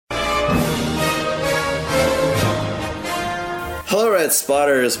Hello, Red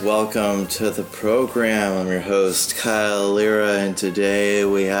Spotters. Welcome to the program. I'm your host, Kyle Lira, and today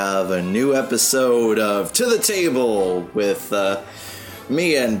we have a new episode of To the Table with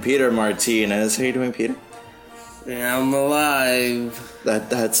me and Peter Martinez. How you doing, Peter? Yeah, I'm alive.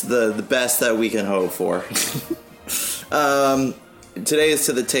 That's the best that we can hope for. Today is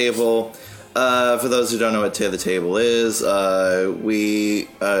To the Table. For those who don't know what To the Table is, we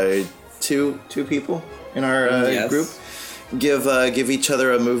two people in our Yes. group give each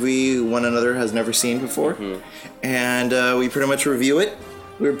other a movie one another has never seen before, and we pretty much review it.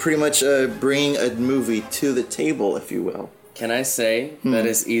 We're pretty much bringing a movie to the table, if you will. Can I say that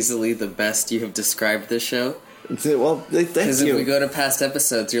is easily the best you have described this show? Well, thank Because if you. we go to past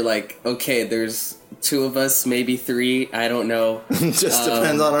episodes, you're like, okay, there's two of us, maybe three, I don't know. Just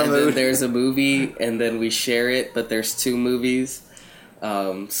depends on our and mood. then there's a movie, and then we share it, but there's two movies.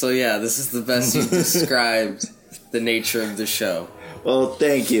 So yeah, this is the best you've described the nature of the show. Well,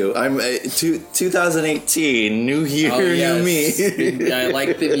 thank you. I'm 2018, new year, Oh, yes. new me. I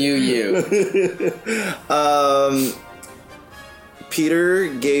like the new you. Peter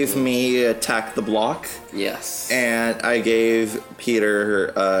gave me Attack the Block, Yes. and I gave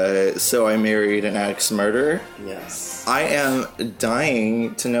Peter So I Married an Axe Murderer. Yes. I am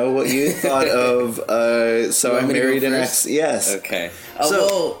dying to know what you thought of So I want me to go Married an first? Axe. Yes. Okay.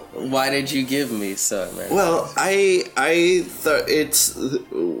 So- Well, why did you give me so, man? Well, I thought it's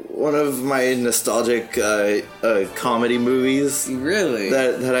one of my nostalgic comedy movies Really?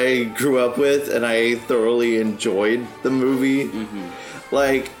 that I grew up with, and I thoroughly enjoyed the movie.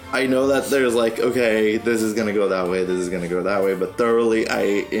 Like, I know that there's like, okay, this is gonna go that way, this is gonna go that way, but thoroughly I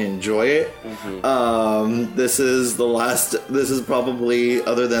enjoy it. This is probably,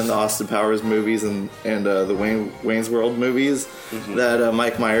 other than the Austin Powers movies and the Wayne's World movies, that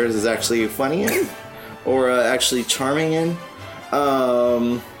Mike Myers is actually funny in, or actually charming in.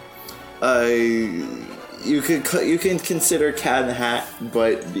 You can consider Cat in the Hat,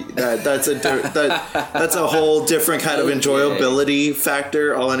 but that's a whole different kind of Okay. enjoyability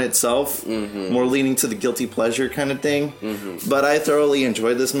factor all in itself, more leaning to the guilty pleasure kind of thing. But I thoroughly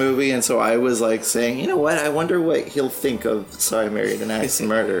enjoyed this movie, and so I was like saying, you know what? I wonder what he'll think of So I Married an Axe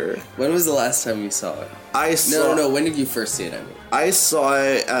Murderer. When was the last time you saw it? I saw No. When did you first see it? I mean. I saw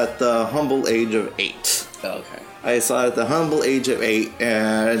it at the humble age of 8. Oh, okay. I saw it at the humble age of 8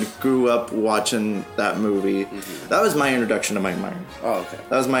 and grew up watching that movie. That was my introduction to Mike Myers. Oh, okay.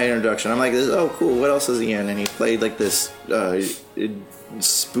 That was my introduction. I'm like, oh, cool, what else is he in? And he played like this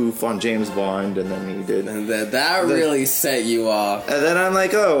spoof on James Bond, and then he did. And that really set you off. And then I'm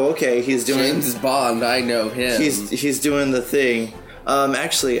like, oh, okay, he's doing. James Bond, I know him. He's doing the thing.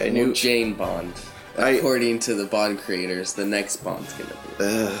 Actually, I knew. Well, Jane Bond. According to the Bond creators, the next Bond's gonna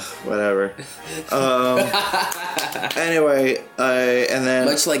be. Whatever. Anyway, and then.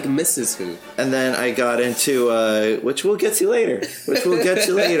 Much like Mrs. Who. And then I got into which we'll get to later.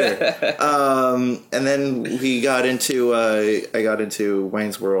 And then we got into I got into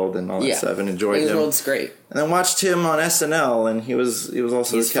Wayne's World and all that stuff, and enjoyed Wayne's him. World's great. And then watched him on SNL, and he was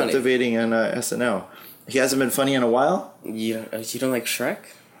also He's funny. captivating in SNL. He hasn't been funny in a while. You don't like Shrek?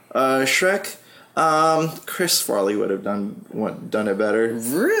 Shrek. Chris Farley would have done it better.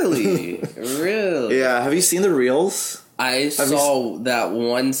 Really? Really? Yeah. Have you seen the reels? I saw that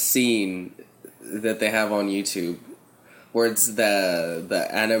one scene that they have on YouTube where it's the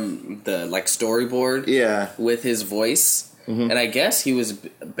like storyboard Yeah. with his voice, and I guess he was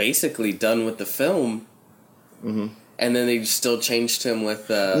basically done with the film, and then they still changed him with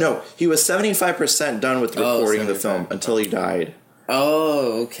No, he was 75% done with recording the film 75%. until he died.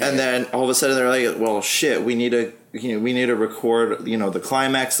 Oh, okay. And then all of a sudden they're like, well, shit, we need to record, the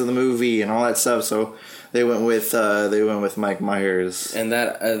climax of the movie and all that stuff. So they went with Mike Myers. And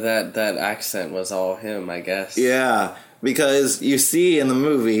that accent was all him, I guess. Yeah, because you see in the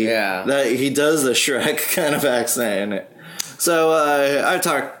movie that he does the Shrek kind of accent in it. So I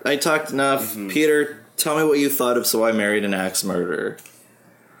talked enough. Peter, tell me what you thought of So I Married an Axe Murderer.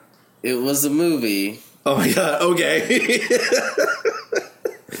 It was a movie. Oh my god, okay.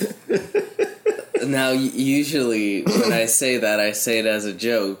 Now, usually when I say that, I say it as a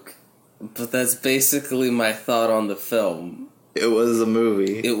joke, but that's basically my thought on the film. It was a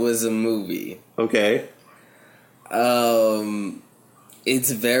movie. It was a movie. Okay.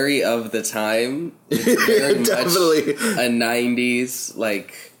 It's very of the time. It's very Definitely. much a 90s,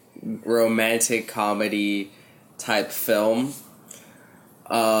 like, romantic comedy type film.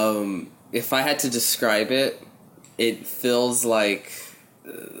 If I had to describe it, it feels like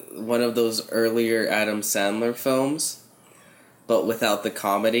one of those earlier Adam Sandler films, but without the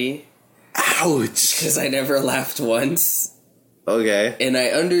comedy. Ouch! Because I never laughed once. Okay. And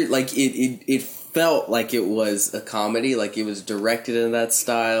it felt like it was a comedy, like it was directed in that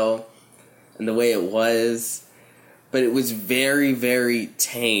style and the way it was, but it was very, very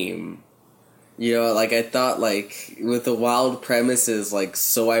tame. You know, like I thought, like with the wild premises, like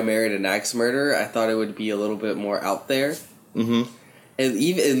So I Married an Axe Murderer, I thought it would be a little bit more out there. Mm-hmm. And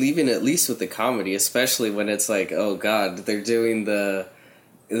even at least with the comedy, especially when it's like, oh god, they're doing the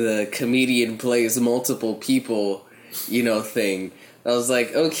comedian plays multiple people, you know, thing. I was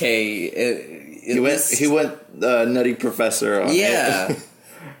like, okay, he went Nutty Professor on yeah. it.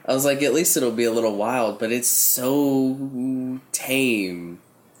 I was like, at least it'll be a little wild, but it's so tame.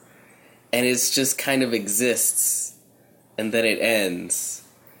 And it's just kind of exists, and then it ends.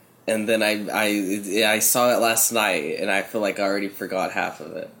 And then I saw it last night, and I feel like I already forgot half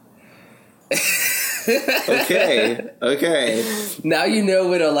of it. Okay. Now you know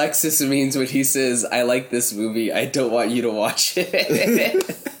what Alexis means when he says, I like this movie, I don't want you to watch it.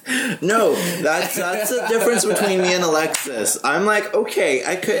 No, that's the difference between me and Alexis. I'm like, okay,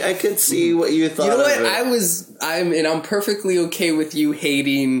 I could see what you thought. You know of what? it. I'm perfectly okay with you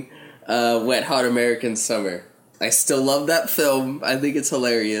hating Wet Hot American Summer. I still love that film. I think it's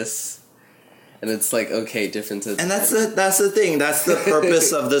hilarious. And it's like, okay, differences. And that's the thing. That's the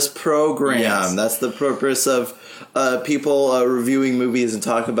purpose of this program. Yes. That's the purpose of people reviewing movies and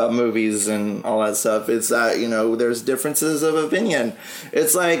talking about movies and all that stuff. It's that, you know, there's differences of opinion.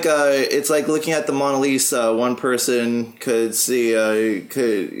 It's like looking at the Mona Lisa. One person could see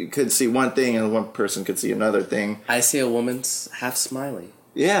could see one thing, and one person could see another thing. I see a woman's half smiling.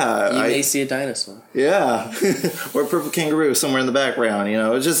 Yeah, You may see a dinosaur. Yeah, or a purple kangaroo somewhere in the background. You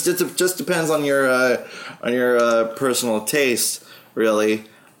know, it just depends on your personal taste, really.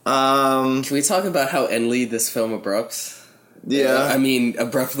 Can we talk about how endly this film abrupts? Yeah, I mean,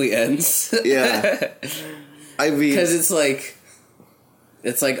 abruptly ends. Yeah, I mean, because it's like,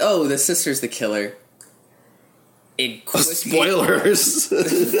 oh, the sister's the killer. Spoilers.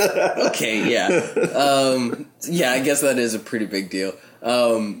 Okay, yeah. Yeah, I guess that is a pretty big deal.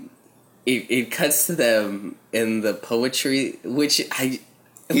 It cuts to them in the poetry, which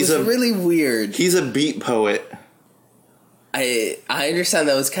was really weird. He's a beat poet. I understand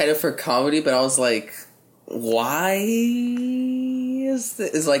that was kind of for comedy, but I was like, why is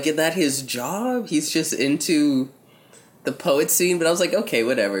that his job? He's just into the poet scene, but I was like, okay,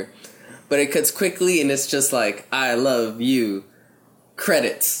 whatever. But it cuts quickly, and it's just like, I love you,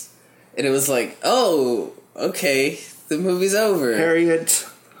 credits. And it was like, oh, okay, the movie's over. Harriet.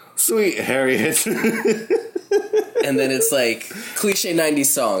 Sweet Harriet. And then it's like, cliche 90s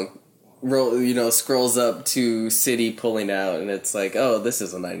song. Scrolls up to City pulling out, and it's like, oh, this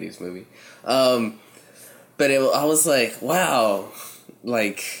is a 90s movie. But I was like, wow.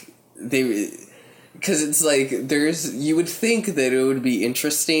 Like, because it's like, you would think that it would be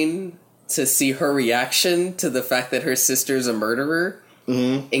interesting to see her reaction to the fact that her sister's a murderer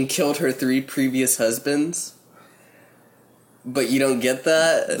and killed her 3 previous husbands. But you don't get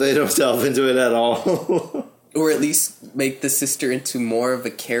that. They don't delve into it at all. Or at least make the sister into more of a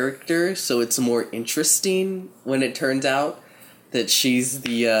character, so it's more interesting when it turns out that she's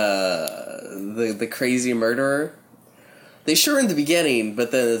the crazy murderer. They sure in the beginning,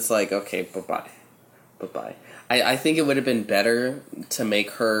 but then it's like, okay, bye-bye. I think it would have been better to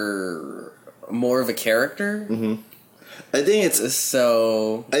make her more of a character. Mm-hmm. I think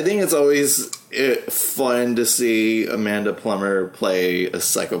it's always fun to see Amanda Plummer play a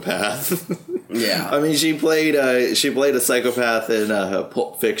psychopath. Yeah, I mean, she played a psychopath in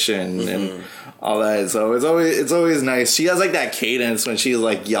Pulp Fiction and all that. So it's always nice. She has like that cadence when she's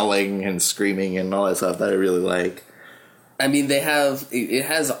like yelling and screaming and all that stuff that I really like. I mean, it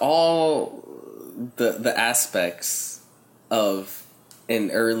has all the aspects of an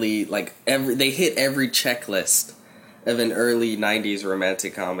early, like, they hit every checklist of an early 90s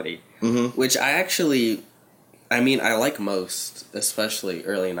romantic comedy, which I like most, especially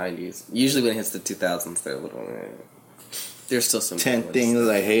early 90s. Usually when it hits the 2000s, they're a little, there's still some 10 Things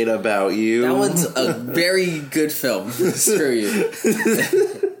I Hate About You. That one's a very good film. Screw you.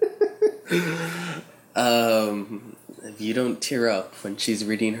 If you don't tear up when she's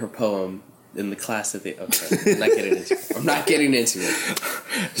reading her poem in the class of the... Okay, I'm not getting into it.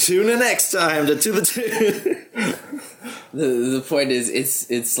 Tune in next time to the... The point is,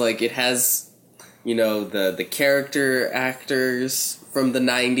 it's like it has, the character actors from the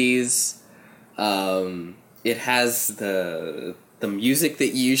 90s. It has the music that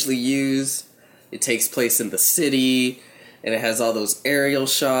you usually use. It takes place in the city, and it has all those aerial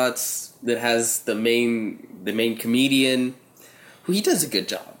shots. That has the main comedian, he does a good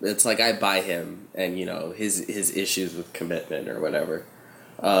job. It's like I buy him, and his issues with commitment or whatever.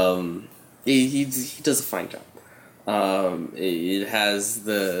 He does a fine job. It has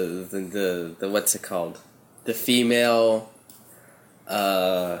the what's it called? The female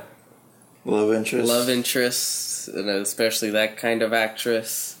love interest, and especially that kind of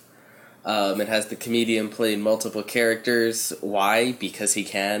actress. It has the comedian playing multiple characters. Why? Because he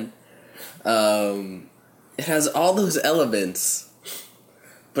can. It has all those elements,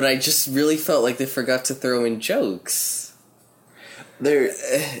 but I just really felt like they forgot to throw in jokes.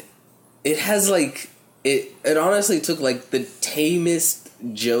 It has like it honestly took like the tamest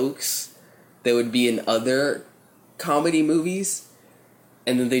jokes that would be in other comedy movies,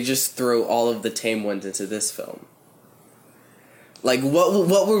 and then they just throw all of the tame ones into this film. Like what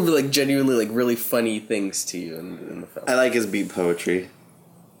were like genuinely like really funny things to you in the film? I like his beat poetry.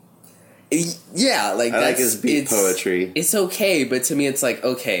 Yeah, like I like his beat poetry. It's okay, but to me it's like,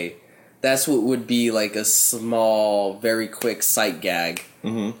 okay, that's what would be like a small, very quick sight gag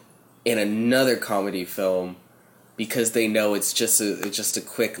in another comedy film, because they know it's just a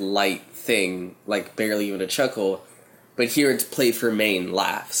quick, light thing, like barely even a chuckle. But here it's played for main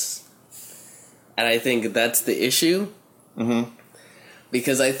laughs. And I think that's the issue.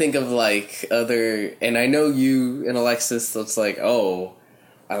 Because I think of like other, and I know you and Alexis, it's like, oh,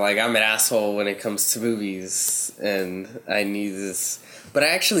 I'm an asshole when it comes to movies, and I need this. But I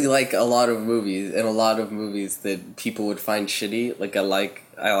actually like a lot of movies, and a lot of movies that people would find shitty. Like I like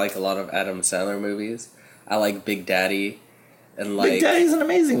a lot of Adam Sandler movies. I like Big Daddy, and like Big Daddy's an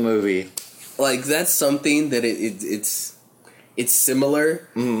amazing movie. Like that's something that it's similar.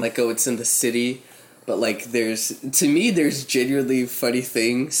 Like, oh, it's in the city, but like there's genuinely funny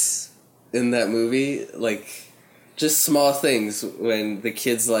things in that movie, like. Just small things when the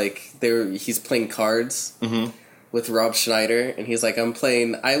kid's like he's playing cards with Rob Schneider, and he's like, I'm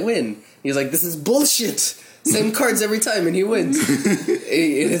playing, I win. He's like, this is bullshit. Same cards every time, and he wins.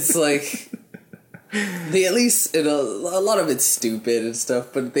 It's like they at least a lot of it's stupid and stuff,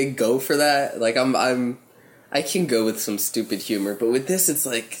 but they go for that. Like I can go with some stupid humor, but with this, it's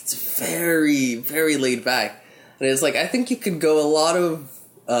like it's very very laid back, and it's like I think you could go a lot of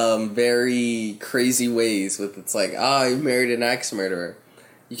very crazy ways with it's like, you married an axe murderer.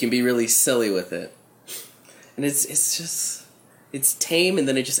 You can be really silly with it. And it's just it's tame, and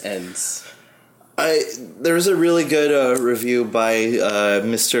then it just ends. There was a really good review by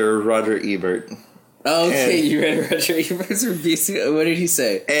Mr. Roger Ebert. Oh, okay, you read Roger Ebert's review? What did he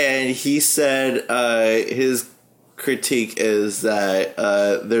say? And he said his critique is that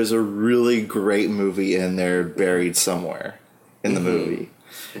there's a really great movie in there buried somewhere in the movie.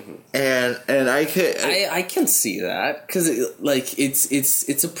 And I can see that, because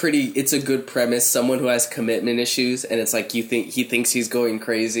it's a good premise. Someone who has commitment issues, and it's like he thinks he's going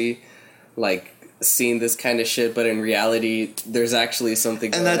crazy, like seeing this kind of shit, but in reality, there's actually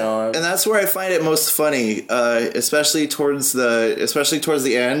something going on. And that's where I find it most funny, especially towards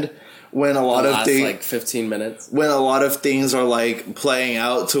the end. When a lot of things, like 15 minutes, when a lot of things are like playing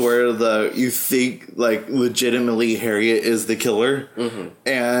out to where you think like legitimately Harriet is the killer,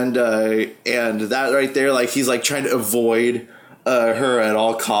 and that right there, like he's like trying to avoid her at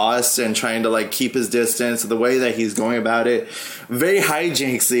all costs and trying to like keep his distance. The way that he's going about it, very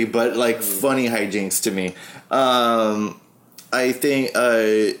hijinksy, but like funny hijinks to me. I think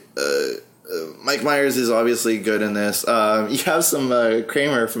Mike Myers is obviously good in this. You have some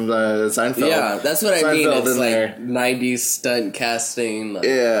Kramer from the Seinfeld. Yeah, that's what I mean. Seinfeld It's like there. 90s stunt casting. Like,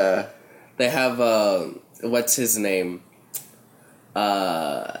 Yeah. They have, what's his name?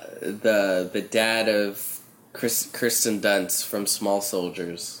 The dad of Kirsten Dunst from Small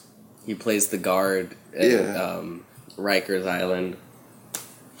Soldiers. He plays the guard at Rikers Island.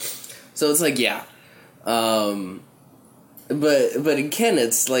 So it's like, yeah. But again,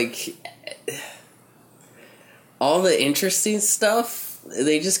 it's like all the interesting stuff,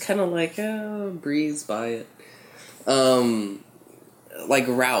 they just kind of like breeze by it. Like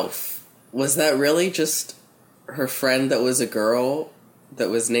Ralph, was that really just her friend that was a girl that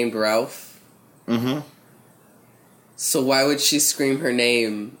was named Ralph? So why would she scream her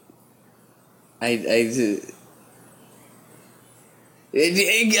name? Okay.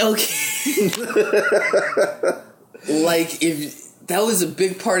 Like, if that was a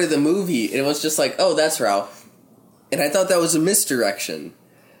big part of the movie, and it was just like, oh, that's Ralph. And I thought that was a misdirection,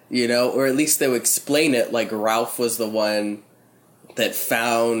 or at least they would explain it like Ralph was the one that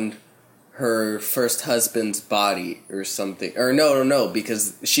found her first husband's body or something. Or no,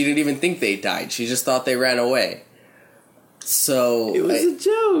 because she didn't even think they died. She just thought they ran away. So it was a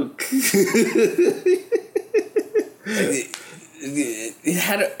joke.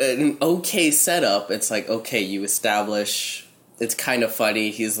 had an okay setup. It's like, okay, you establish, it's kind of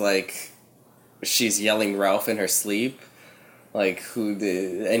funny. He's like, she's yelling Ralph in her sleep. Like,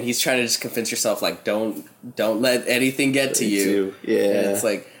 and he's trying to just convince yourself, like, don't let anything get to you. Yeah. And it's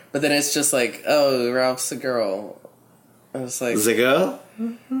like, but then it's just like, oh, Ralph's a girl. I was like, is it a girl?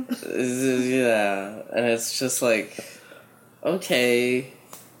 Yeah. And it's just like, okay.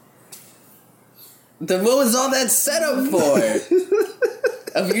 Then what was all that setup for?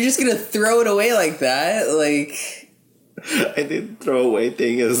 If you're just gonna throw it away like that, like... I think the throwaway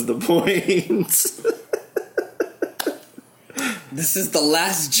thing is the point. This is the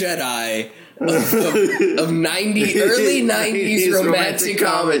last Jedi of early 90s romantic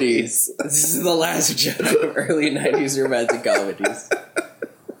comedies. This is the last Jedi of early 90s romantic comedies.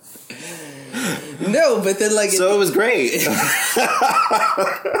 No, but then like... So it was great.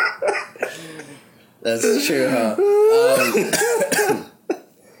 That's true, huh?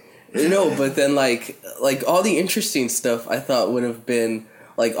 No, but then like all the interesting stuff I thought would have been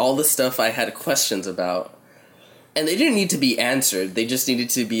like all the stuff I had questions about. And they didn't need to be answered. They just needed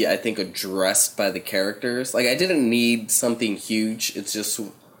to be, I think, addressed by the characters. Like, I didn't need something huge. It's just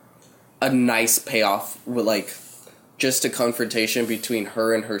a nice payoff with, like, just a confrontation between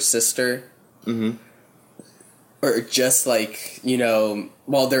her and her sister. Mm-hmm. Or just, like, you know,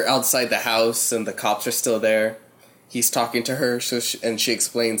 while they're outside the house and the cops are still there, he's talking to her, and she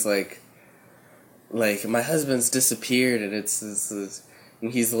explains, like, my husband's disappeared, and it's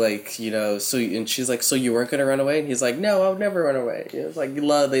and he's like, you know, and she's like, so you weren't going to run away? And he's like, no, I would never run away. It's like,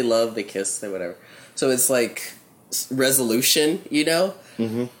 they love, they kiss, they whatever. So it's like resolution, you know?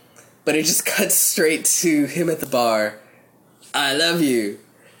 Mm-hmm. But it just cuts straight to him at the bar. I love you.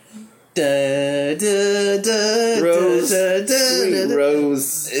 Da, da, da, Rose, da, da, da, sweet da.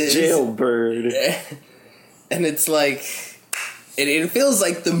 Rose, jailbird. And it's like, it feels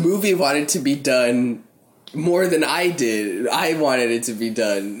like the movie wanted to be done more than I did. I wanted it to be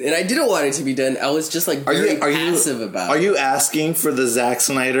done, and I didn't want it to be done. I was just like very passive about it. Are you asking for the Zack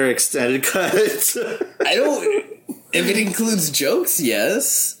Snyder extended cut? I don't. If it includes jokes,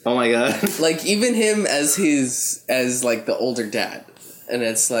 yes. Oh my god! Like even him as like the older dad, and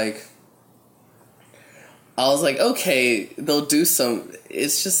it's like, I was like, okay, they'll do some.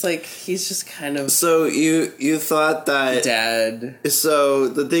 It's just like he's just kind of. So you thought that dad. So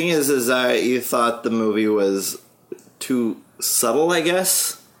the thing is that you thought the movie was too subtle. I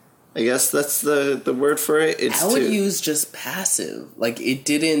guess that's the word for it. I would use just passive. Like it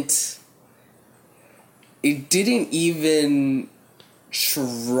didn't even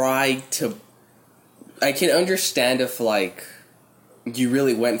try to. I can understand if like you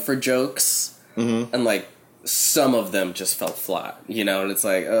really went for jokes and like. Some of them just fell flat, you know, and it's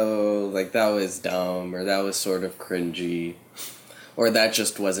like, oh, like that was dumb, or that was sort of cringy, or that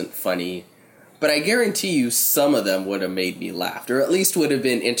just wasn't funny. But I guarantee you some of them would have made me laugh, or at least would have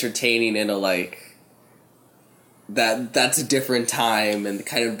been entertaining in a like, that's a different time, and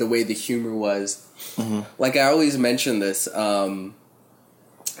kind of the way the humor was. Mm-hmm. Like I always mention this, the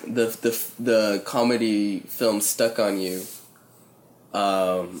comedy film Stuck on You.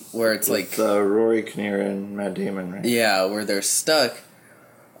 Where it's with, like Rory Kinnear and Matt Damon, right? Yeah, where they're stuck.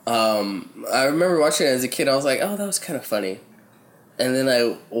 I remember watching it as a kid. I was like, "Oh, that was kind of funny," and then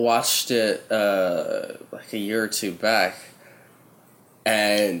I watched it like a year or two back,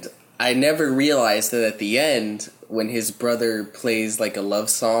 and I never realized that at the end, when his brother plays like a love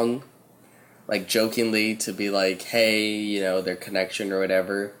song, like jokingly to be like, "Hey, you know, their connection or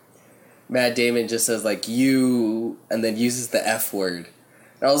whatever." Matt Damon just says, like, you, and then uses the F word.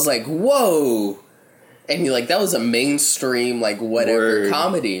 And I was like, whoa! And you're like, that was a mainstream, like, whatever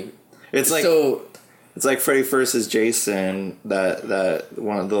comedy. It's like, it's like Freddy vs. Jason, that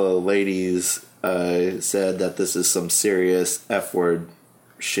one of the ladies said that this is some serious F word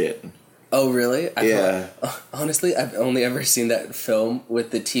shit. Oh, really? Yeah. Honestly, I've only ever seen that film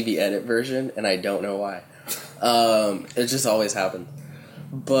with the TV edit version, and I don't know why. It just always happened.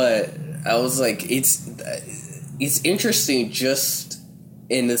 But I was like, it's interesting just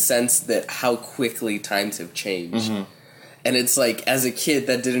in the sense that how quickly times have changed. Mm-hmm. And it's like, as a kid,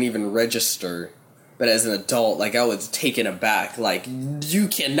 that didn't even register. But as an adult, like, I was taken aback. Like, you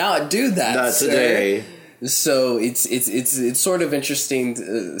cannot do that, not today. So it's sort of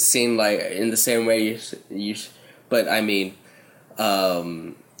interesting seeing, like, in the same way but I mean,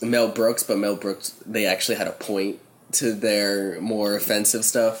 Mel Brooks, they actually had a point to their more offensive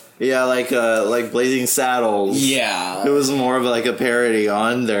stuff. Yeah, like Blazing Saddles. Yeah, it was more of like a parody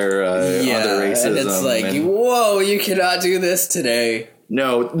on their racism. And it's like, whoa, you cannot do this today.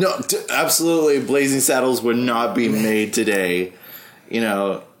 No, absolutely, Blazing Saddles would not be made today. you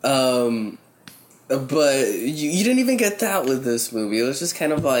know. But you didn't even get that with this movie. It was just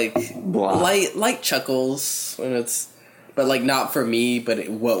kind of like light chuckles when it's, but like not for me. But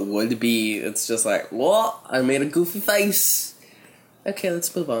what would be? It's just like, well, I made a goofy face. Okay,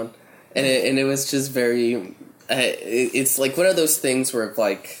 let's move on. And it was just very. It's like one of those things where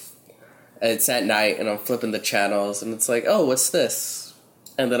like it's at night and I'm flipping the channels and it's like, oh, what's this?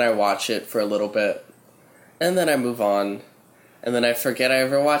 And then I watch it for a little bit, and then I move on. And then I forget I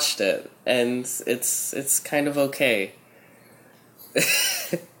ever watched it, and it's kind of okay.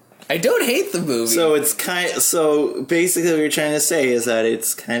 I don't hate the movie. So basically, what you're trying to say is that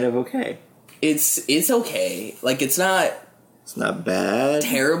it's kind of okay. It's okay. Like it's not bad.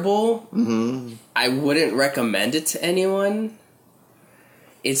 Terrible. Mm-hmm. I wouldn't recommend it to anyone.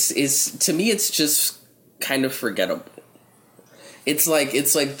 It's to me, it's just kind of forgettable. It's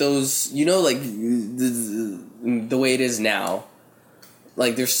like those, you know, like the way it is now.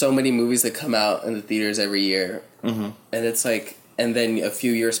 Like, there's so many movies that come out in the theaters every year. Mm-hmm. And it's like, and then a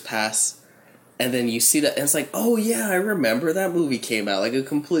few years pass, and then you see that, and it's like, oh yeah, I remember that movie came out. Like, I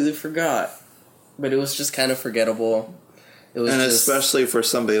completely forgot. But it was just kind of forgettable. It was, and especially for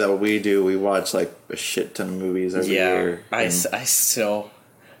somebody that we watch, like, a shit ton of movies every year. I still...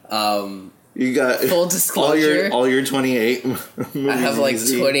 you got full disclosure. All your 28 movies. I have, like,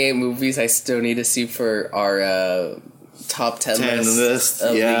 28 movies I still need to see for our... top 10 list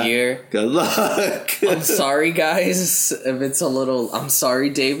of the year. Good luck. I'm sorry, guys. If it's a little... I'm sorry,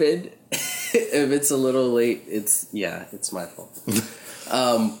 David. If it's a little late, it's my fault.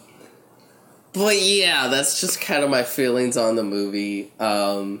 But yeah, that's just kind of my feelings on the movie.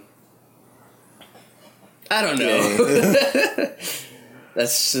 I don't know.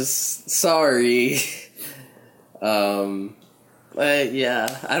 That's just... Sorry. But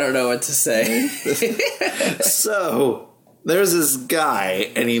yeah, I don't know what to say. So... There's this guy,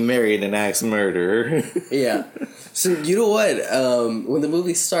 and he married an axe murderer. Yeah. So, you know what? When the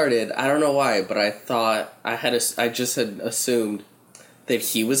movie started, I don't know why, but I thought I just had assumed that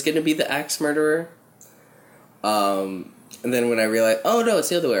he was going to be the axe murderer. And then when I realized, oh no, it's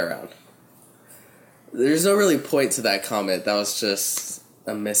the other way around. There's no really point to that comment. That was just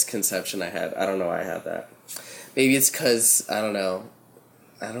a misconception I had. I don't know why I had that. Maybe it's because, I don't know.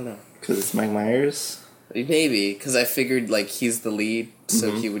 Because it's Mike Myers? Maybe, because I figured, like, he's the lead,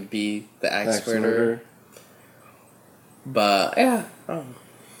 so he would be the axe murderer. But, yeah. Oh.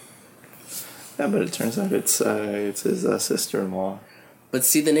 Yeah, but it turns out it's his sister-in-law. But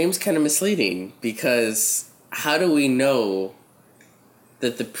see, the name's kind of misleading, because how do we know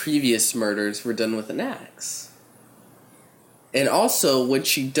that the previous murders were done with an axe? And also, when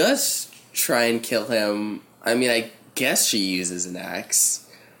she does try and kill him, I mean, I guess she uses an axe,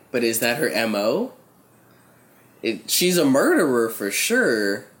 but is that her MO? She's a murderer for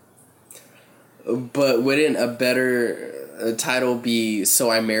sure, but wouldn't a better title be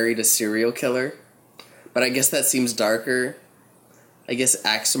So I Married a Serial Killer? But I guess that seems darker. I guess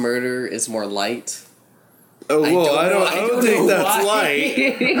axe murder is more light. Oh, well, I don't think that's light.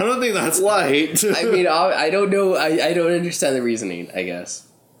 I don't think that's light. I mean, I don't know. I don't understand the reasoning, I guess.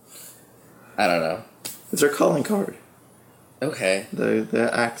 I don't know. It's her calling card. Okay.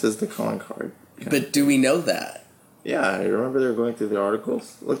 The axe is the calling card. Yeah. But do we know that? Yeah, I remember they were going through the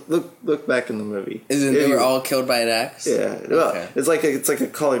articles. Look back in the movie. Isn't they were all killed by an axe? Yeah. Well, okay. It's like a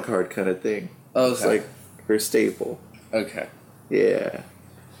calling card kind of thing. Okay. It's like her staple. Okay. Yeah.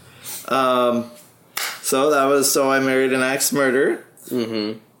 So that was So I Married an Axe Murderer.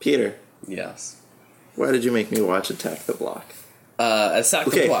 Mm-hmm. Peter. Yes. Why did you make me watch Attack the Block? Attack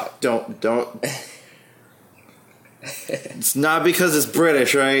the Block. Don't. It's not because it's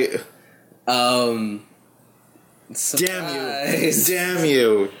British, right? Surprise. Damn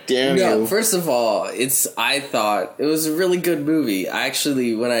you. No, first of all, I thought it was a really good movie. I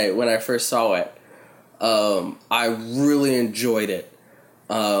actually, when I first saw it, I really enjoyed it.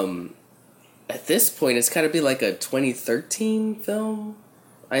 At this point, it's gotta be like a 2013 film,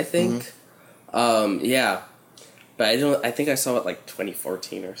 I think. Mm-hmm. Yeah. But I think I saw it like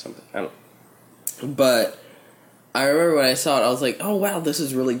 2014 or something. I don't. But I remember when I saw it, I was like, oh wow, this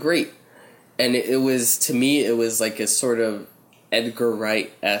is really great. And it was, to me, it was like a sort of Edgar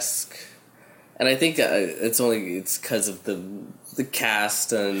Wright-esque. And I think it's because of the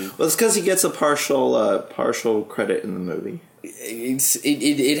cast and... Well, it's because he gets a partial credit in the movie.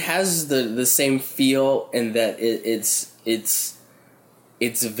 It has the same feel in that it's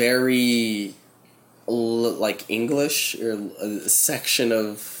very like English, or a section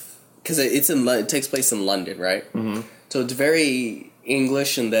of... Because it takes place in London, right? Mm-hmm. So it's very...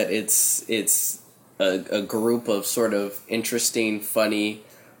 English in that it's a group of sort of interesting, funny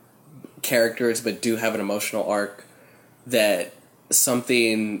characters, but do have an emotional arc, that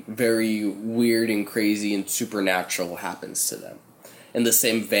something very weird and crazy and supernatural happens to them. In the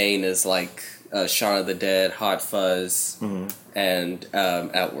same vein as like Shaun of the Dead, Hot Fuzz, and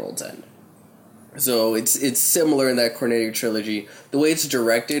At World's End. So it's similar in that Cornetto trilogy. The way it's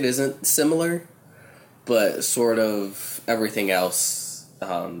directed isn't similar, but sort of everything else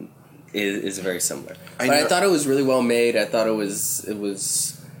is very similar. I thought it was really well made. I thought it was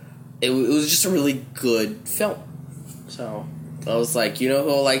just a really good film. So I was like, you know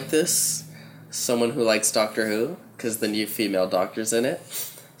who'll like this? Someone who likes Doctor Who, because the new female Doctor's in it.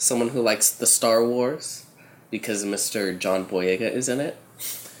 Someone who likes the Star Wars, because Mr. John Boyega is in it.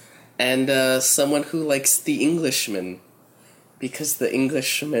 And someone who likes The Englishman, because the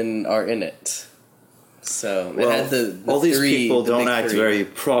Englishmen are in it. So it had the all these three, people the don't big act three. very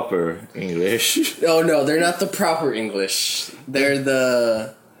proper English. Oh no, they're not the proper English. They're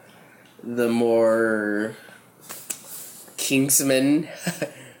the more Kingsmen.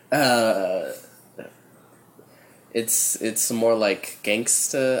 It's more like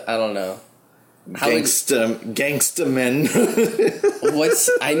gangsta. I don't know. Gangsta men.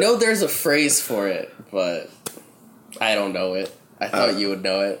 I know there's a phrase for it, but I don't know it. I thought you would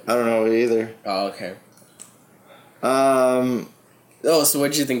know it. I don't know it either. Oh, okay. Oh, so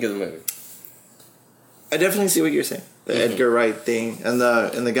what did you think of the movie? I definitely see what you're saying. The Edgar Wright thing, and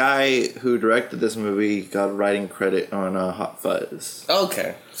the guy who directed this movie got a writing credit on Hot Fuzz.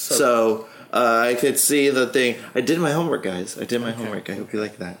 Okay, so I could see the thing. I did my homework, guys. I did my homework. I hope you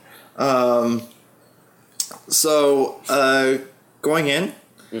like that. Going in,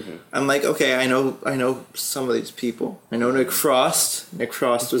 I'm like, okay, I know some of these people. I know Nick Frost. Nick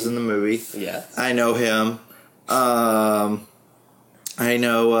Frost was in the movie. Yeah, I know him. I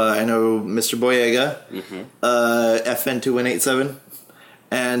know Mr. Boyega, FN2187,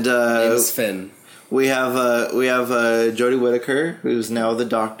 and name's Finn. We have Jodie Whittaker, who's now the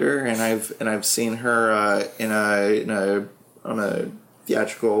Doctor, and I've seen her on a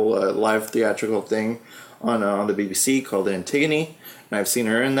theatrical live theatrical thing on the BBC called Antigone, and I've seen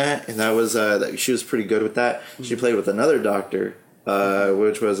her in that, and that was she was pretty good with that. She played with another Doctor,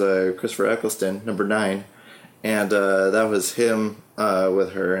 which was Christopher Eccleston, number 9. And that was him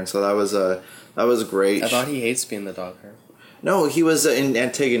with her, and so that was great. I thought he hates being the Doctor. No, he was in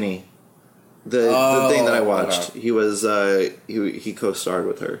Antigone, the thing that I watched. He was he co-starred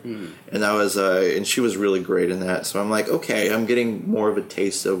with her, and that was and she was really great in that. So I'm like, okay, I'm getting more of a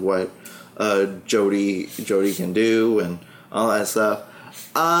taste of what Jodie can do and all that stuff.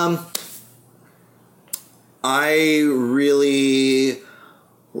 I really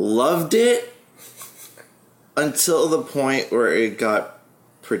loved it. Until the point where it got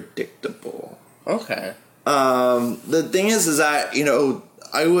predictable. Okay. The thing is that,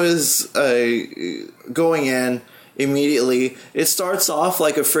 I was going in immediately. It starts off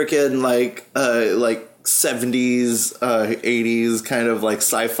like a freaking like 70s, 80s kind of like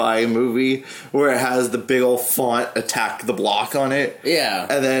sci-fi movie where it has the big old font Attack the Block on it. Yeah.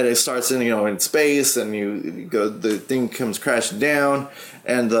 And then it starts in space, and you go, the thing comes crashing down,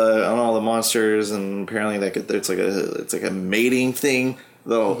 and on all the monsters, and apparently it's like a mating thing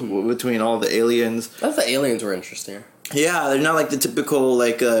between all the aliens. I thought the aliens were interesting. Yeah, they're not like the typical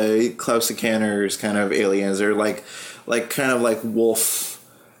like Klaus-Kaners kind of aliens. They're like kind of like wolf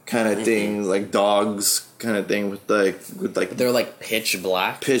kind of things, like dogs kind of thing with they're like pitch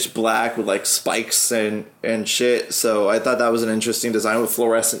black with like spikes and shit. So I thought that was an interesting design with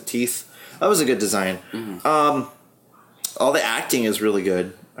fluorescent teeth. That was a good design. All the acting is really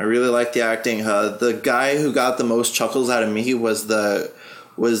good. I really like the acting. The guy who got the most chuckles out of me was the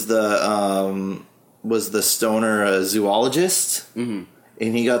stoner zoologist, and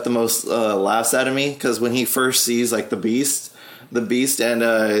he got the most laughs out of me because when he first sees like the beast and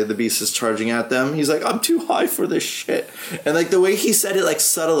the beast is charging at them, he's like, I'm too high for this shit, and like the way he said it, like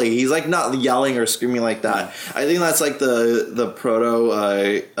subtly, he's like not yelling or screaming like that. I think that's like the proto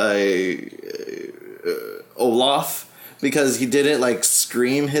Olaf, because he didn't like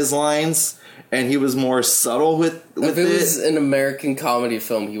scream his lines, and he was more subtle with if it was an American comedy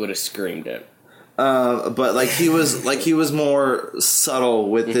film, he would have screamed it. But like he was more subtle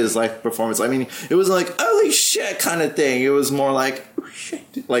with his like performance. I mean, it was like holy shit kind of thing. It was more like oh,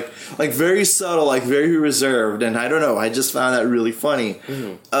 shit, like very subtle, like very reserved. And I don't know. I just found that really funny.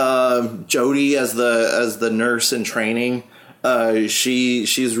 Jodie as the nurse in training,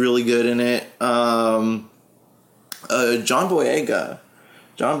 she's really good in it. John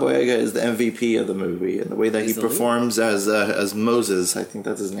Boyega is the MVP of the movie, and the way that he performs as Moses, I think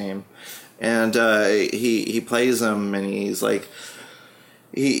that's his name. and he plays him, and he's like,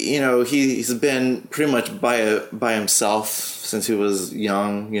 he's been pretty much by himself since he was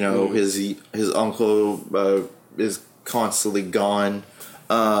young. His uncle is constantly gone.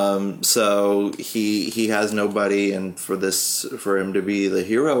 So he has nobody, and for him to be the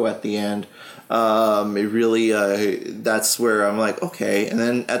hero at the end, it really that's where I'm like, okay. And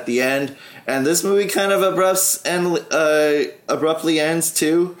then at the end, and this movie kind of abruptly ends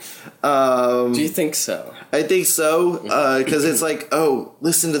too. Do you think so? I think so, because it's like, oh,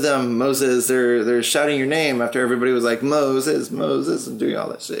 listen to them, Moses. They're shouting your name after everybody was like, Moses, Moses, and doing all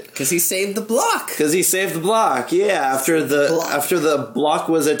that shit. Because he saved the block. Yeah. After the block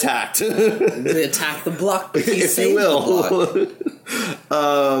was attacked. They attacked the block, but he saved the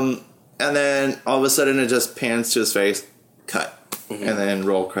block. And then all of a sudden it just pans to his face, cut, and then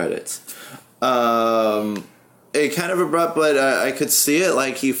roll credits. It kind of abrupt, but I could see it.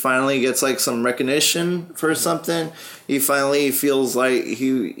 Like, he finally gets like some recognition for something. He finally feels like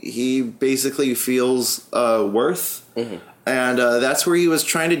he basically feels worth, and that's where he was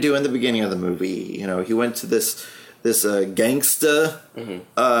trying to do in the beginning of the movie. He went to this gangsta,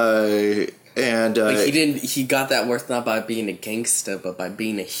 and he got that worth not by being a gangsta, but by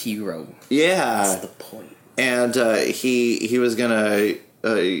being a hero. Yeah, that's the point. And he was gonna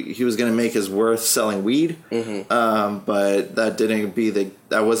make his worth selling weed, but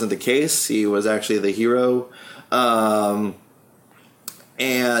that wasn't the case. He was actually the hero, I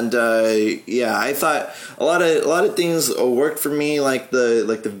thought a lot of things worked for me, like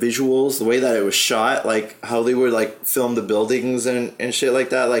the visuals, the way that it was shot, like how they would like film the buildings and shit like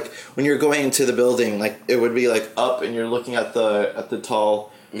that. Like when you're going into the building, like it would be like up and you're looking at the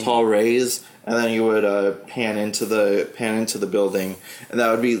tall rays, and then you would pan into the building, and that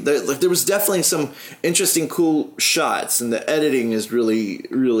would be there was definitely some interesting, cool shots, and the editing is really,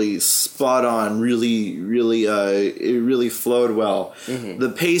 really spot on. It really flowed well. The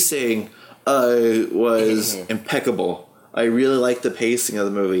pacing was impeccable. I really like the pacing of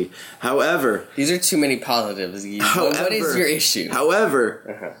the movie. However, these are too many positives. What is your issue?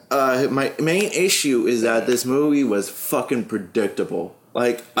 However, my main issue is that this movie was fucking predictable.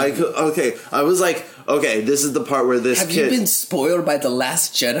 Like, I was like, okay, this is the part where this Have you been spoiled by The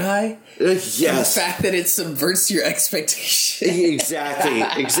Last Jedi? Yes. The fact that it subverts your expectations.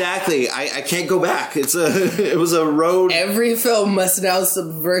 Exactly. I can't go back. It was a road. Every film must now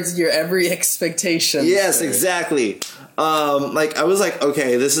subvert your every expectation. Yes, exactly. I was like,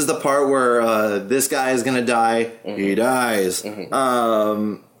 okay, this is the part where this guy is gonna die. He dies.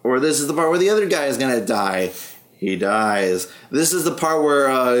 Or this is the part where the other guy is gonna die. He dies. This is the part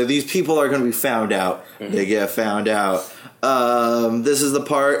where these people are going to be found out. They get found out. This is the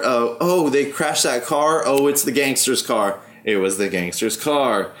part of, they crashed that car. Oh, it's the gangster's car. It was the gangster's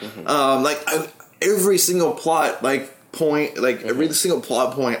car. Every single plot, point, every single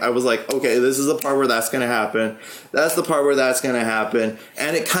plot point, I was like, okay, this is the part where that's going to happen. That's the part where that's going to happen.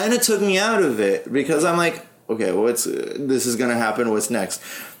 And it kind of took me out of it, because I'm like, okay, this is going to happen. What's next?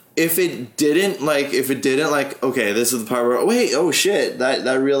 If it didn't, okay, this is the part where, wait, oh shit, that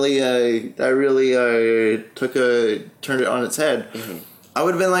really turned it on its head. I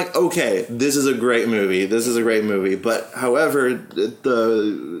would have been like, okay, this is a great movie. But however,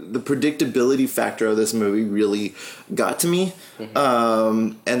 the predictability factor of this movie really got to me,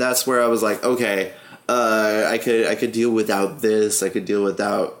 and that's where I was like, okay, I could deal without this. I could deal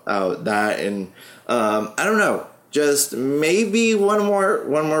without that, and I don't know. Just maybe one more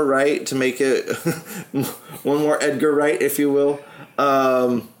Wright to make it one more Edgar Wright, if you will,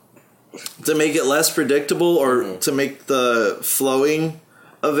 to make it less predictable, or to make the flowing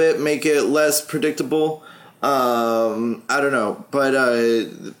of it make it less predictable. I don't know, but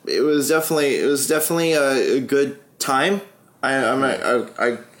it was definitely a good time.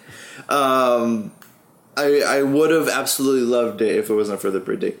 I would have absolutely loved it if it wasn't for the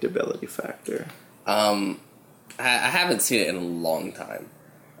predictability factor. I haven't seen it in a long time,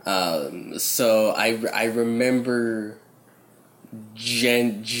 so I remember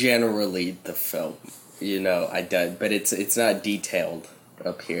generally the film. I did, but it's not detailed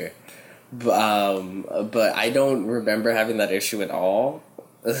up here. But I don't remember having that issue at all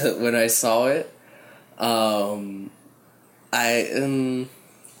when I saw it. I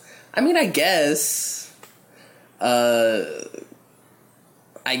guess.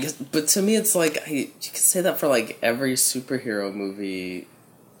 But to me, it's like you could say that for every superhero movie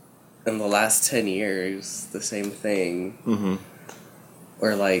in the last 10 years, the same thing.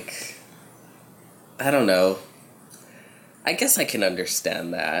 Or I don't know. I guess I can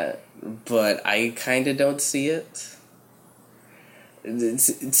understand that, but I kind of don't see it.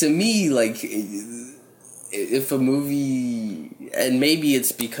 to me, like, if a movie, and maybe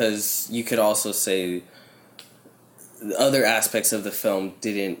it's because you could also say other aspects of the film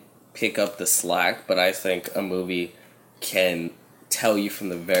didn't pick up the slack, but I think a movie can tell you from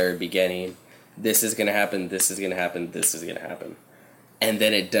the very beginning, this is going to happen, this is going to happen, this is going to happen. And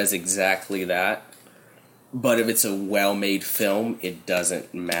then it does exactly that. But if it's a well-made film, it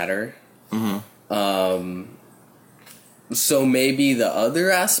doesn't matter. So maybe the other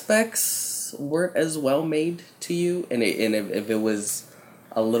aspects weren't as well made to you, and if it was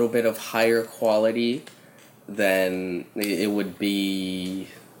a little bit of higher quality, then it would be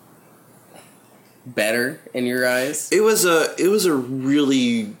better in your eyes. It was a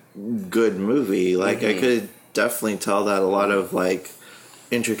really good movie. Like I could definitely tell that a lot of like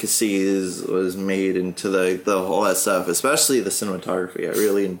intricacies was made into the whole that stuff, especially the cinematography. I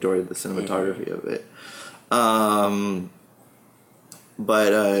really enjoyed the cinematography of it.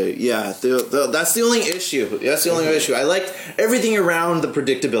 But yeah, that's the only issue. That's the only issue. I liked everything around the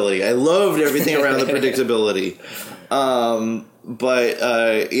predictability. I loved everything around the predictability. But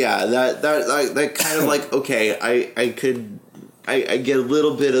yeah, that kind of like, okay, I get a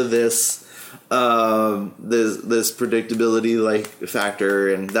little bit of this this predictability like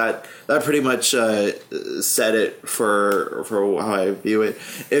factor, and that pretty much set it for how I view it.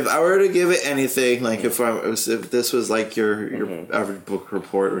 If I were to give it anything, like if this was like your average book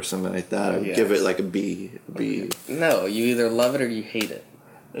report or something like that, I'd give it like a B. No, you either love it or you hate it.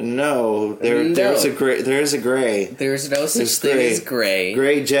 No, there's a gray. There's a gray. There's no such thing as gray.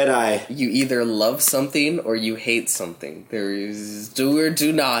 Gray Jedi. You either love something or you hate something. There is do or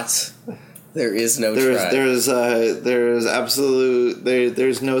do not. There is no try. There's absolute.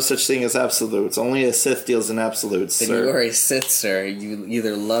 There's no such thing as absolutes. Only a Sith deals in absolutes. Then sir. You are a Sith, sir. You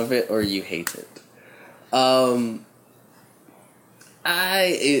either love it or you hate it.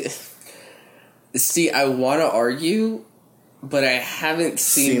 See, I want to argue, but I haven't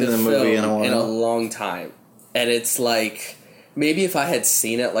seen the movie film in a long time. And it's like, maybe if I had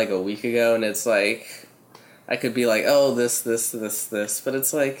seen it like a week ago, and it's like, I could be like, oh, this, but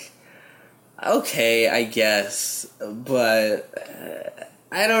it's like, okay, I guess, but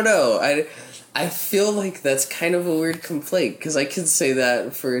I don't know. I feel like that's kind of a weird complaint, because I can say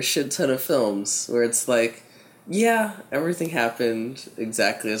that for a shit ton of films, where it's like, yeah, everything happened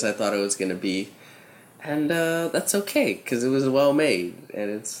exactly as I thought it was going to be. And that's okay, because it was well made,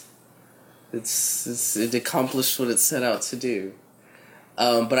 and it accomplished what it set out to do.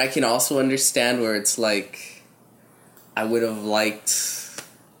 But I can also understand where it's like, I would have liked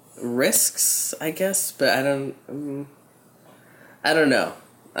risks, I guess, but I don't know.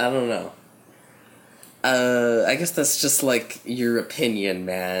 I guess that's just like your opinion,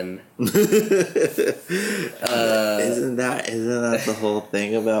 man. Isn't that the whole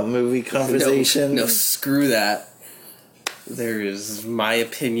thing about movie conversation? No, screw that. There is my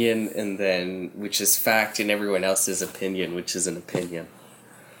opinion, and then which is fact, and everyone else's opinion, which is an opinion.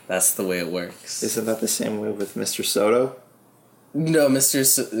 That's the way it works. Isn't that the same way with Mr. Soto? No, Mr.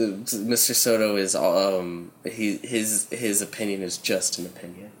 Soto is his opinion is just an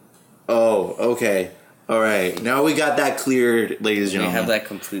opinion. Oh, okay. All right. Now we got that cleared, ladies and gentlemen. We have that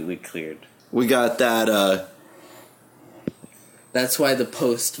completely cleared. We got that. That's why The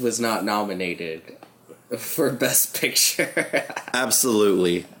Post was not nominated for Best Picture.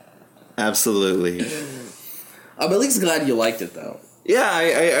 Absolutely. I'm at least glad you liked it, though. Yeah,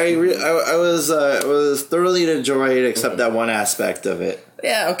 I was thoroughly enjoyed, except that one aspect of it.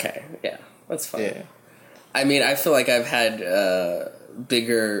 Yeah, okay. Yeah, that's fine. Yeah. I mean, I feel like I've had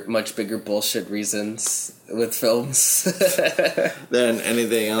much bigger bullshit reasons with films than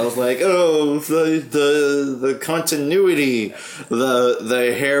anything else. Like, oh, the continuity,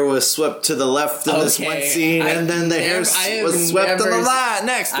 the hair was swept to the left in this one scene, and then the hair was swept to the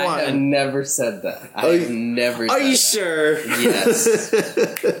next one. I have never said that. I have never. Are you that. sure? Yes.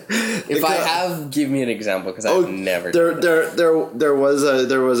 If I have, give me an example, because I've never. There was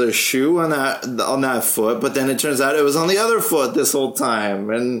a shoe on that foot, but then it turns out it was on the other foot this whole time,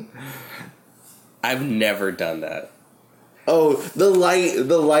 and I've never done that. Oh, the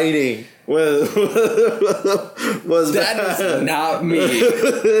lighting was that is not me.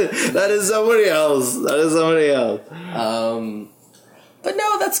 That is somebody else. But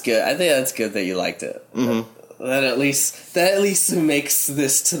no, that's good. I think that's good that you liked it. Mm-hmm. That at least makes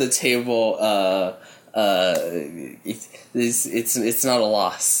this to the table. It's not a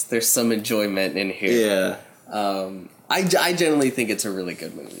loss. There's some enjoyment in here. Yeah. I generally think it's a really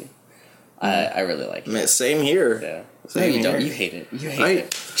good movie. I really like it. Same here. Yeah. Same no, you here. don't. You hate it. You hate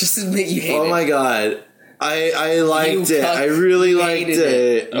it. Just admit you hate it. Oh my god. I liked it. I really liked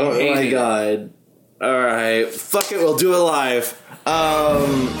it. Oh my god. Alright. Fuck it, we'll do it live.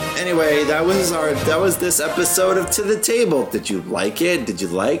 Anyway, that was this episode of To the Table. Did you like it? Did you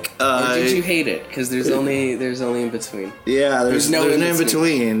like or did you hate it? Because there's only in between. Yeah, there's no in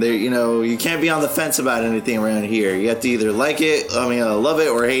between. There, you can't be on the fence about anything around here. You have to either like it, love it,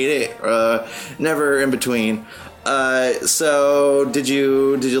 or hate it. Never in between. So did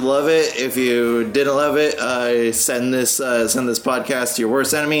you love it? If you didn't love it, send this podcast to your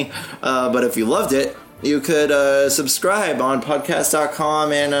worst enemy. But if you loved it, you could subscribe on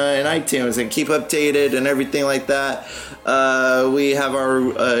podcast.com and iTunes and keep updated and everything like that. We have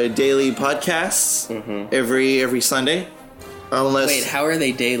our daily podcasts every Sunday. Wait, how are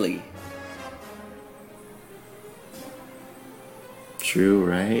they daily? True,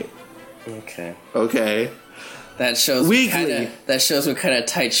 right? Okay. That shows weekly. That shows what kind of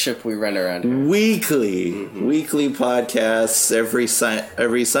tight ship we run around here. Weekly podcasts every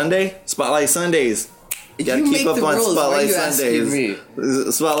Sunday. Spotlight Sundays. You gotta keep up on Spotlight Sundays.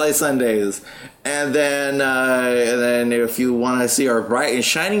 Spotlight Sundays. And then if you want to see our bright and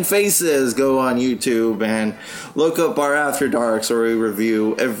shining faces, go on YouTube and look up our After Darks, where we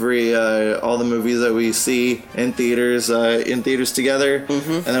review all the movies that we see in theaters together.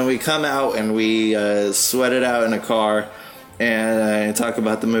 And then we come out and we sweat it out in a car and talk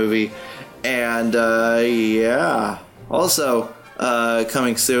about the movie. And yeah, also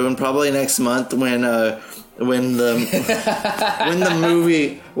coming soon, probably next month, when the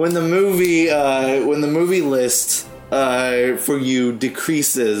movie list for you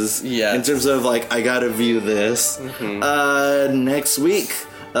decreases, in terms of I gotta view this next week.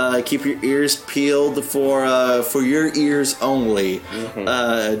 Keep your ears peeled for your ears only.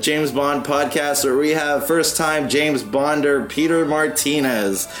 James Bond podcast, where we have first time James Bonder Peter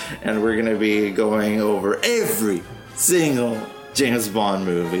Martinez, and we're gonna be going over every single James Bond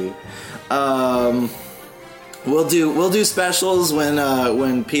movie. We'll do specials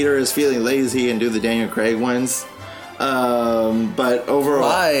when Peter is feeling lazy and do the Daniel Craig ones. But overall,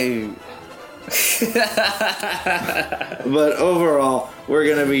 why? But overall, we're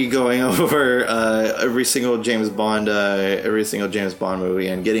gonna be going over every single James Bond movie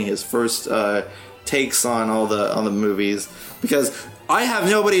and getting his first takes on all the movies, because I have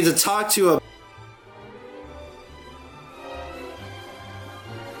nobody to talk to